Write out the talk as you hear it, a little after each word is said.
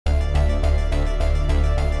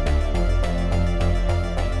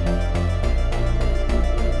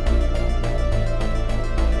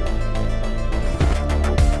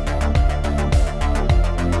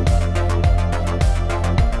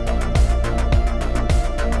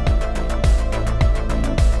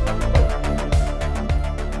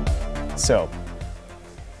So,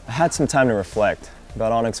 I had some time to reflect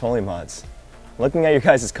about ONYX Holy Mods. Looking at your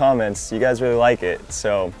guys' comments, you guys really like it,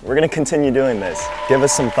 so we're gonna continue doing this. Give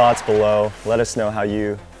us some thoughts below. Let us know how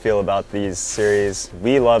you feel about these series.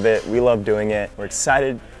 We love it, we love doing it. We're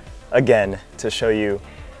excited, again, to show you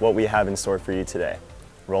what we have in store for you today.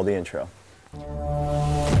 Roll the intro.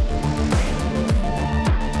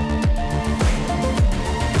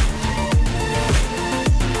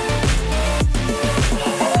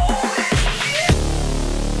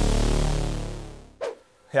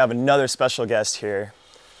 We have another special guest here.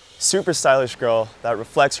 Super stylish girl that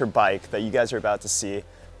reflects her bike that you guys are about to see.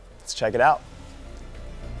 Let's check it out.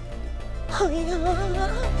 Oh, yeah.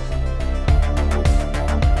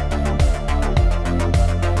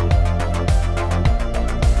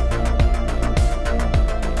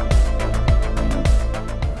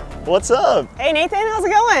 What's up? Hey Nathan, how's it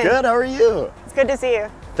going? Good, how are you? It's good to see you.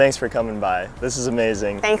 Thanks for coming by. This is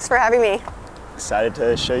amazing. Thanks for having me. Excited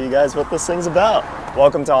to show you guys what this thing's about.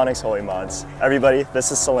 Welcome to ONYX Holy Mods. Everybody,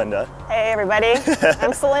 this is Celinda. Hey everybody,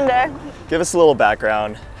 I'm Celinda. Give us a little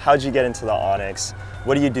background. How'd you get into the ONYX?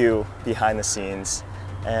 What do you do behind the scenes?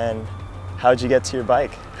 And how'd you get to your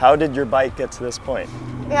bike? How did your bike get to this point?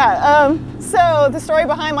 Yeah, so the story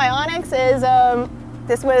behind my ONYX is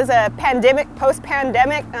this was a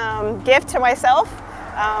post-pandemic gift to myself.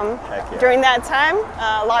 Yeah. During that time,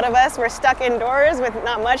 a lot of us were stuck indoors with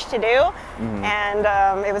not much to do, and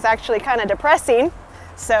it was actually kind of depressing.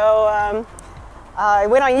 So I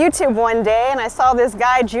went on YouTube one day and I saw this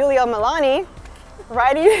guy, Giulio Meliani,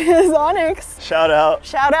 riding his ONYX. Shout out.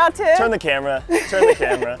 Shout out to... Turn the camera, turn the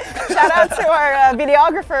camera. Shout out to our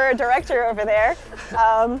videographer, director over there.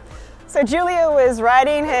 So Giulio was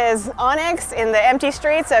riding his ONYX in the empty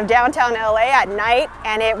streets of downtown LA at night,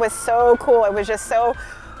 and it was so cool. It was just so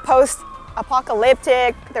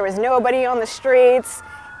post-apocalyptic. There was nobody on the streets,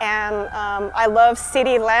 and I love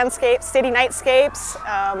city landscapes, city nightscapes.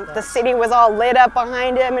 The city was all lit up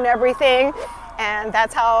behind him and everything, and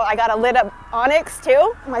that's how I got a lit up ONYX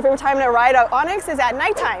too. My favorite time to ride an ONYX is at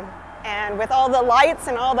nighttime, and with all the lights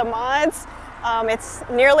and all the mods, it's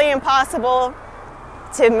nearly impossible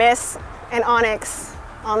to miss an ONYX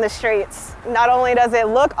on the streets. Not only does it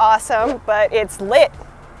look awesome, but it's lit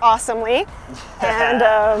awesomely. And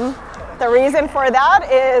the reason for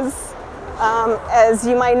that is, as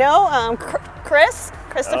you might know,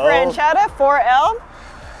 Christopher and Chetta, 4L.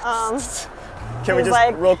 Can we just,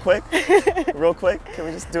 real quick, can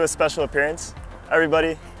we just do a special appearance?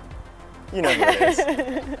 Everybody, you know who it is.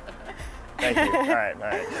 Thank you. All right.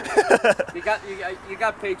 You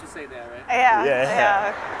got paid to say that, right?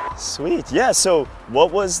 Yeah. Sweet. Yeah. So,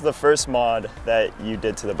 what was the first mod that you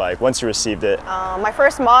did to the bike once you received it? My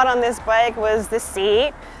first mod on this bike was the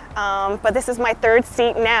seat, but this is my third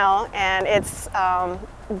seat now, and it's done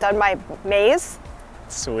by Maze.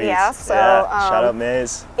 Sweet. Yeah, so shout out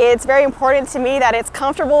Maze. It's very important to me that it's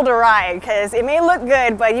comfortable to ride, because it may look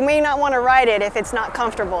good, but you may not want to ride it if it's not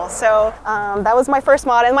comfortable. So that was my first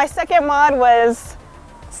mod, and my second mod was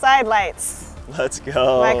side lights. Let's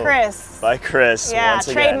go. By Chris. By Chris. Yeah, once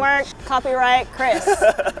trademark, copyright, Chris.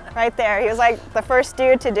 Right there. He was like the first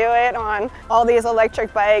dude to do it on all these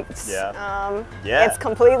electric bikes. Yeah. It's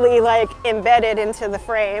completely like embedded into the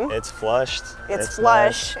frame. It's flushed. It's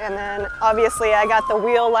flush, nice. And then obviously I got the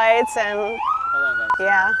wheel lights and hold on, guys.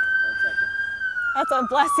 Yeah. 1 second. That's a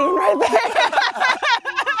blessing right there.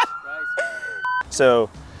 So,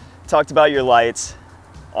 talked about your lights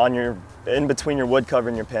on your in between your wood cover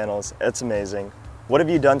and your panels. It's amazing. What have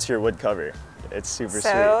you done to your wood cover? It's super sweet.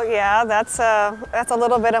 So yeah, that's a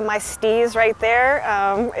little bit of my steez right there.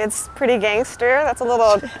 It's pretty gangster. That's a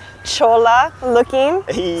little Chola looking.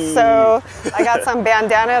 Hey. So I got some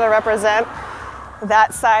bandana to represent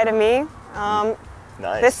that side of me.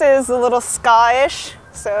 Nice. This is a little ska-ish,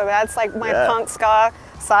 so that's like my punk ska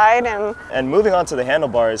side. And moving on to the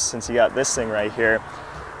handlebars, since you got this thing right here,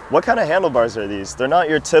 what kind of handlebars are these? They're not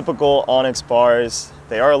your typical ONYX bars.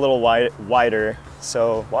 They are a little wider,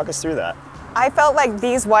 so walk us through that. I felt like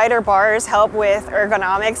these wider bars help with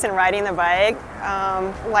ergonomics and riding the bike.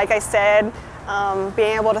 Like I said,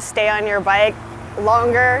 being able to stay on your bike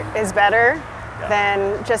longer is better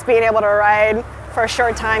than just being able to ride for a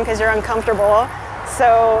short time because you're uncomfortable.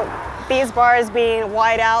 So these bars being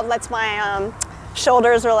wide out lets my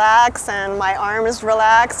shoulders relax and my arms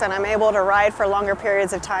relax, and I'm able to ride for longer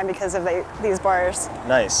periods of time because of these bars.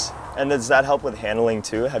 Nice. And does that help with handling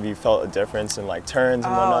too? Have you felt a difference in like turns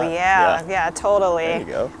and whatnot? Oh yeah, totally. There you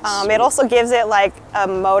go. It also gives it like a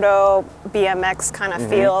moto BMX kind of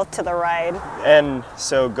feel to the ride. And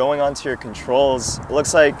so going on to your controls, it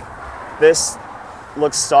looks like this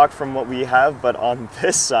looks stock from what we have, but on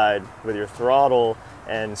this side with your throttle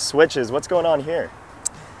and switches, what's going on here?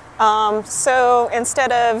 So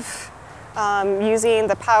instead of using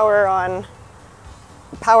the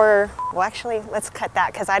well actually, let's cut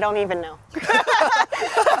that because I don't even know.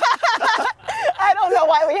 I don't know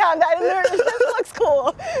why we have that in there. It just looks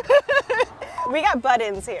cool. We got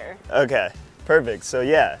buttons here. Okay, perfect. So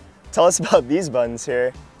yeah, tell us about these buttons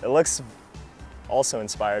here. It looks also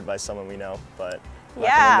inspired by someone we know, but I'm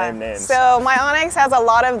not gonna name names. So my ONYX has a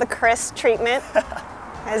lot of the Chris treatment,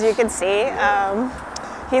 as you can see.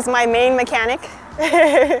 He's my main mechanic.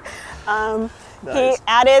 Nice. He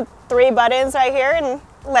added 3 buttons right here and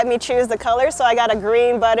let me choose the color. So I got a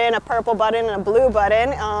green button, a purple button, and a blue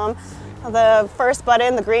button. The first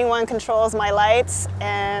button, the green one, controls my lights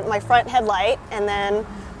and my front headlight, and then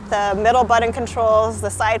the middle button controls the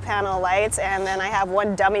side panel lights, and then I have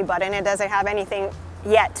one dummy button. It doesn't have anything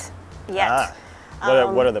yet.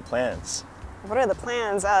 What are the plans? What are the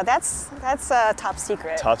plans? That's top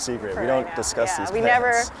secret. Top secret. We don't discuss these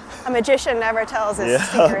plans. A magician never tells his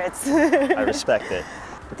secrets. I respect it.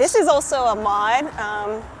 This is also a mod.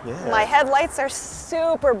 My headlights are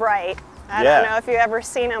super bright. I don't know if you've ever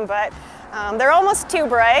seen them, but they're almost too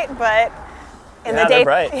bright, but in the day, they're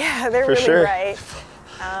bright. Yeah, they're For really sure. bright.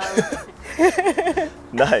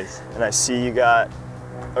 Nice. And I see you got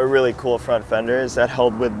a really cool front fender. Is that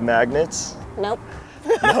held with magnets? Nope.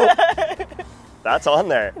 Nope. That's on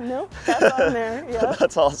there. Nope, that's on there. Yep.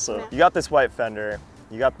 That's awesome. Yeah. You got this white fender.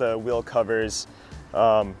 You got the wheel covers.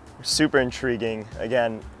 Super intriguing.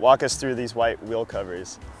 Again, walk us through these white wheel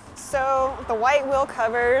covers. So the white wheel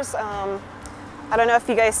covers, I don't know if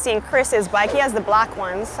you guys seen Chris's bike. He has the black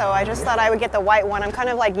ones, so I just thought I would get the white one. I'm kind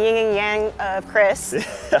of like yin and yang of Chris.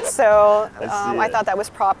 So I thought that was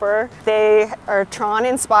proper. They are Tron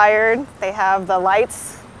inspired. They have the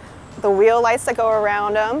lights, the wheel lights that go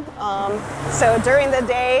around them. So during the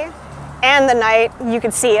day and the night, you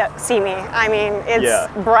can see me. I mean,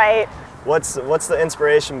 it's bright. What's the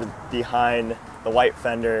inspiration behind the white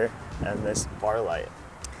fender and this bar light?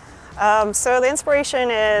 So the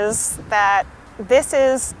inspiration is that this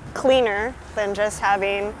is cleaner than just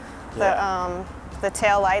having the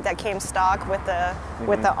tail light that came stock with the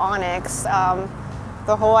ONYX.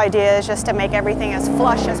 The whole idea is just to make everything as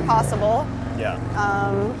flush as possible. Yeah.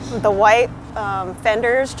 The white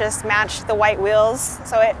fenders just match the white wheels,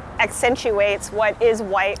 so it accentuates what is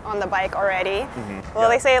white on the bike already. Well,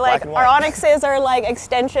 they say like our ONYXs are like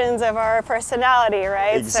extensions of our personality,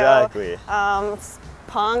 right? Exactly. So,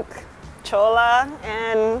 punk, Chola,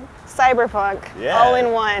 and cyberpunk, all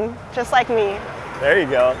in one, just like me. There you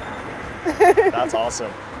go. That's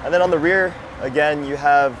awesome. And then on the rear, again, you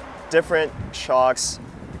have different shocks.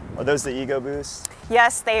 Are those the Ego Boosts?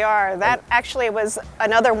 Yes, they are. That actually was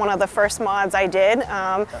another one of the first mods I did.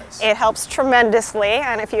 Nice. It helps tremendously,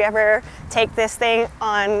 and if you ever take this thing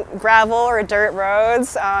on gravel or dirt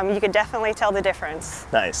roads, you could definitely tell the difference.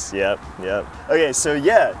 Nice, yep. Okay, so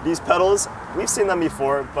yeah, these pedals, we've seen them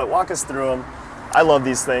before, but walk us through them. I love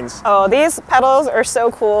these things. Oh, these pedals are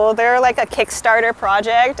so cool. They're like a Kickstarter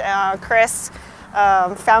project. Chris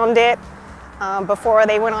found it before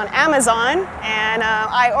they went on Amazon, and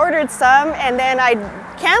I ordered some, and then I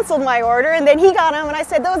canceled my order, and then he got them, and I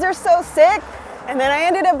said, those are so sick, and then I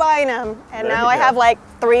ended up buying them, and now I have like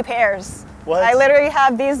 3 pairs. What? I literally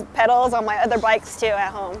have these pedals on my other bikes too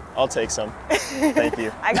at home. I'll take some. Thank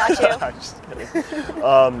you. I got you. I'm just kidding.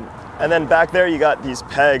 And then back there you got these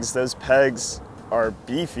pegs. Those pegs are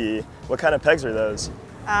beefy. What kind of pegs are those?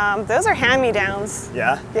 Those are hand-me-downs.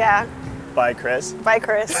 Yeah? Yeah. By Chris? By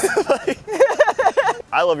Chris.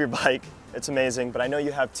 I love your bike. It's amazing, but I know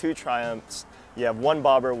you have 2 Triumphs. You have 1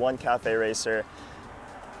 bobber, 1 cafe racer.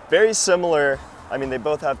 Very similar. I mean, they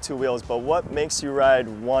both have 2 wheels, but what makes you ride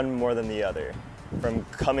one more than the other?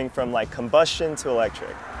 Coming from like combustion to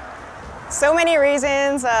electric? So many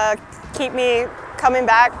reasons keep me coming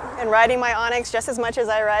back and riding my ONYX just as much as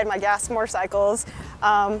I ride my gas motorcycles.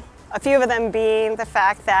 A few of them being the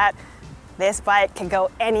fact that this bike can go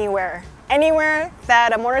anywhere. Anywhere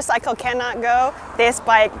that a motorcycle cannot go, this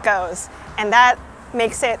bike goes. And that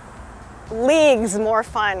makes it leagues more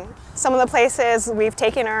fun. Some of the places we've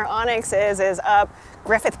taken our ONYXs is up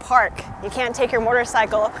Griffith Park. You can't take your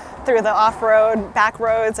motorcycle through the off-road back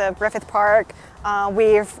roads of Griffith Park.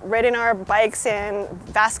 We've ridden our bikes in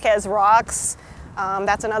Vasquez Rocks.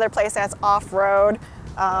 That's another place that's off-road.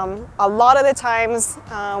 A lot of the times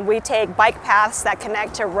we take bike paths that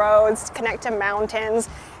connect to roads, connect to mountains.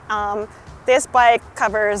 This bike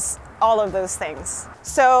covers all of those things.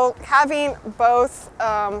 So having both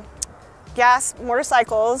gas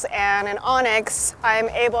motorcycles and an ONYX, I'm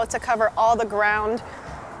able to cover all the ground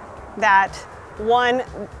that one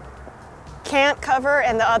can't cover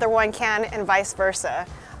and the other one can, and vice versa.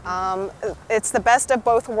 It's the best of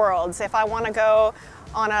both worlds. If I want to go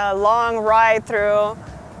on a long ride through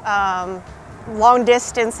long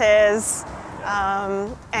distances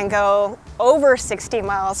and go over 60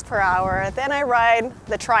 miles per hour, then I ride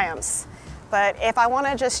the Triumphs. But if I want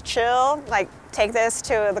to just chill, like take this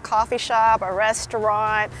to the coffee shop, a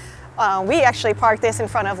restaurant, we actually park this in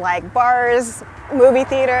front of like bars, movie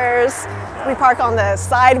theaters. We park on the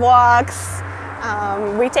sidewalks.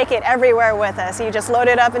 We take it everywhere with us. You just load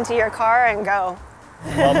it up into your car and go.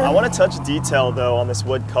 I want to touch detail though on this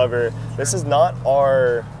wood cover. This is not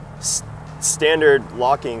our standard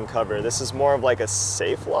locking cover. This is more of like a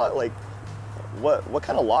safe lock. Like, what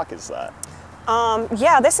kind of lock is that?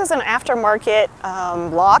 Yeah, this is an aftermarket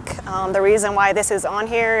lock. The reason why this is on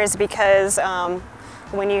here is because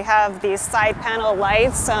when you have these side panel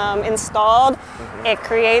lights installed, it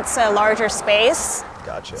creates a larger space.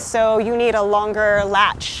 Gotcha. So you need a longer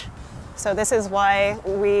latch. So this is why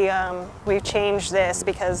we've changed this,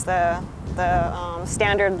 because the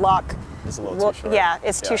standard lock is a little too short. Yeah,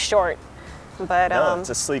 it's too short. But no, it's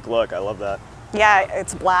a sleek look. I love that. Yeah,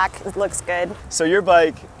 it's black. It looks good. So your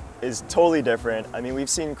bike is totally different. I mean, we've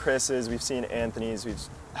seen Chris's, we've seen Anthony's, we've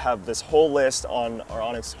have this whole list on our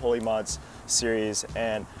ONYX Holy Mods series,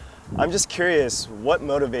 and I'm just curious, what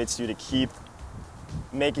motivates you to keep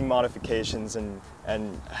making modifications and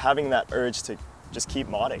having that urge to just keep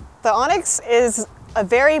modding? The ONYX is a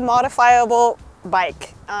very modifiable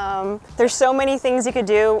bike. There's so many things you could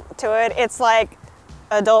do to it. It's like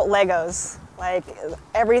adult Legos. Like,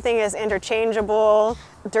 everything is interchangeable.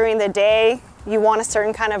 During the day, you want a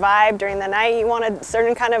certain kind of vibe. During the night, you want a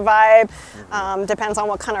certain kind of vibe. Depends on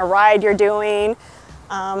what kind of ride you're doing.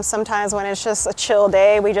 Sometimes when it's just a chill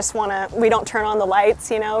day, we don't turn on the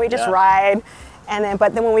lights, you know, we just ride.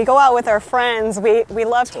 But then when we go out with our friends, we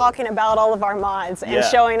love talking about all of our mods and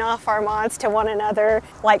showing off our mods to one another,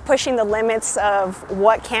 like pushing the limits of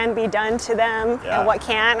what can be done to them and what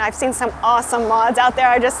can't. I've seen some awesome mods out there.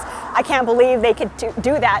 I can't believe they could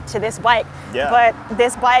do that to this bike. But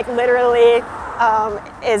this bike literally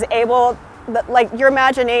is able, like, your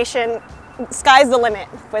imagination, sky's the limit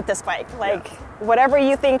with this bike. Like, whatever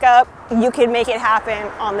you think up, you can make it happen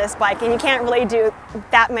on this bike. And you can't really do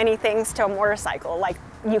that many things to a motorcycle like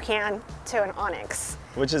you can to an ONYX.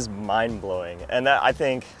 Which is mind-blowing. And that, I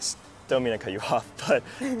think, don't mean to cut you off, but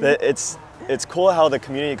it's cool how the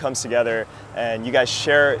community comes together and you guys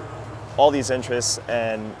share all these interests,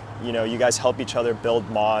 and you know, you guys help each other build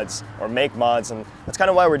mods or make mods, and that's kind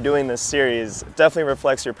of why we're doing this series. It definitely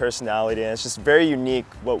reflects your personality, and it's just very unique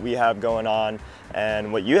what we have going on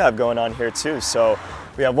and what you have going on here too. So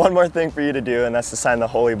we have one more thing for you to do, and that's to sign the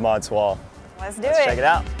Holy Mods wall. Let's check it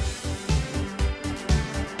out.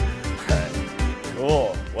 All right,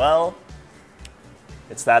 cool. Well,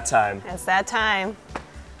 it's that time. It's that time.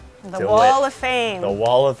 The Wall of Fame. The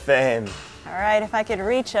Wall of Fame. All right, if I could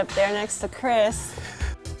reach up there next to Chris.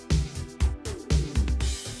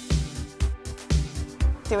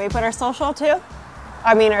 Do we put our social too?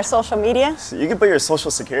 I mean, our social media? So you can put your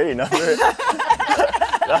social security number.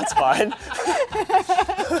 That's fine.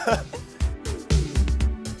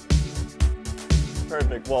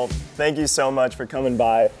 Perfect. Well, thank you so much for coming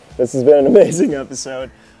by. This has been an amazing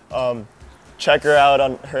episode. Check her out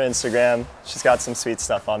on her Instagram. She's got some sweet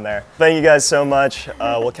stuff on there. Thank you guys so much.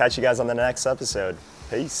 We'll catch you guys on the next episode.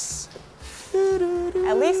 Peace.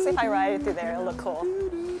 At least if I ride it through there, it'll look cool.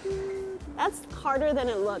 That's harder than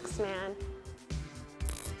it looks, man.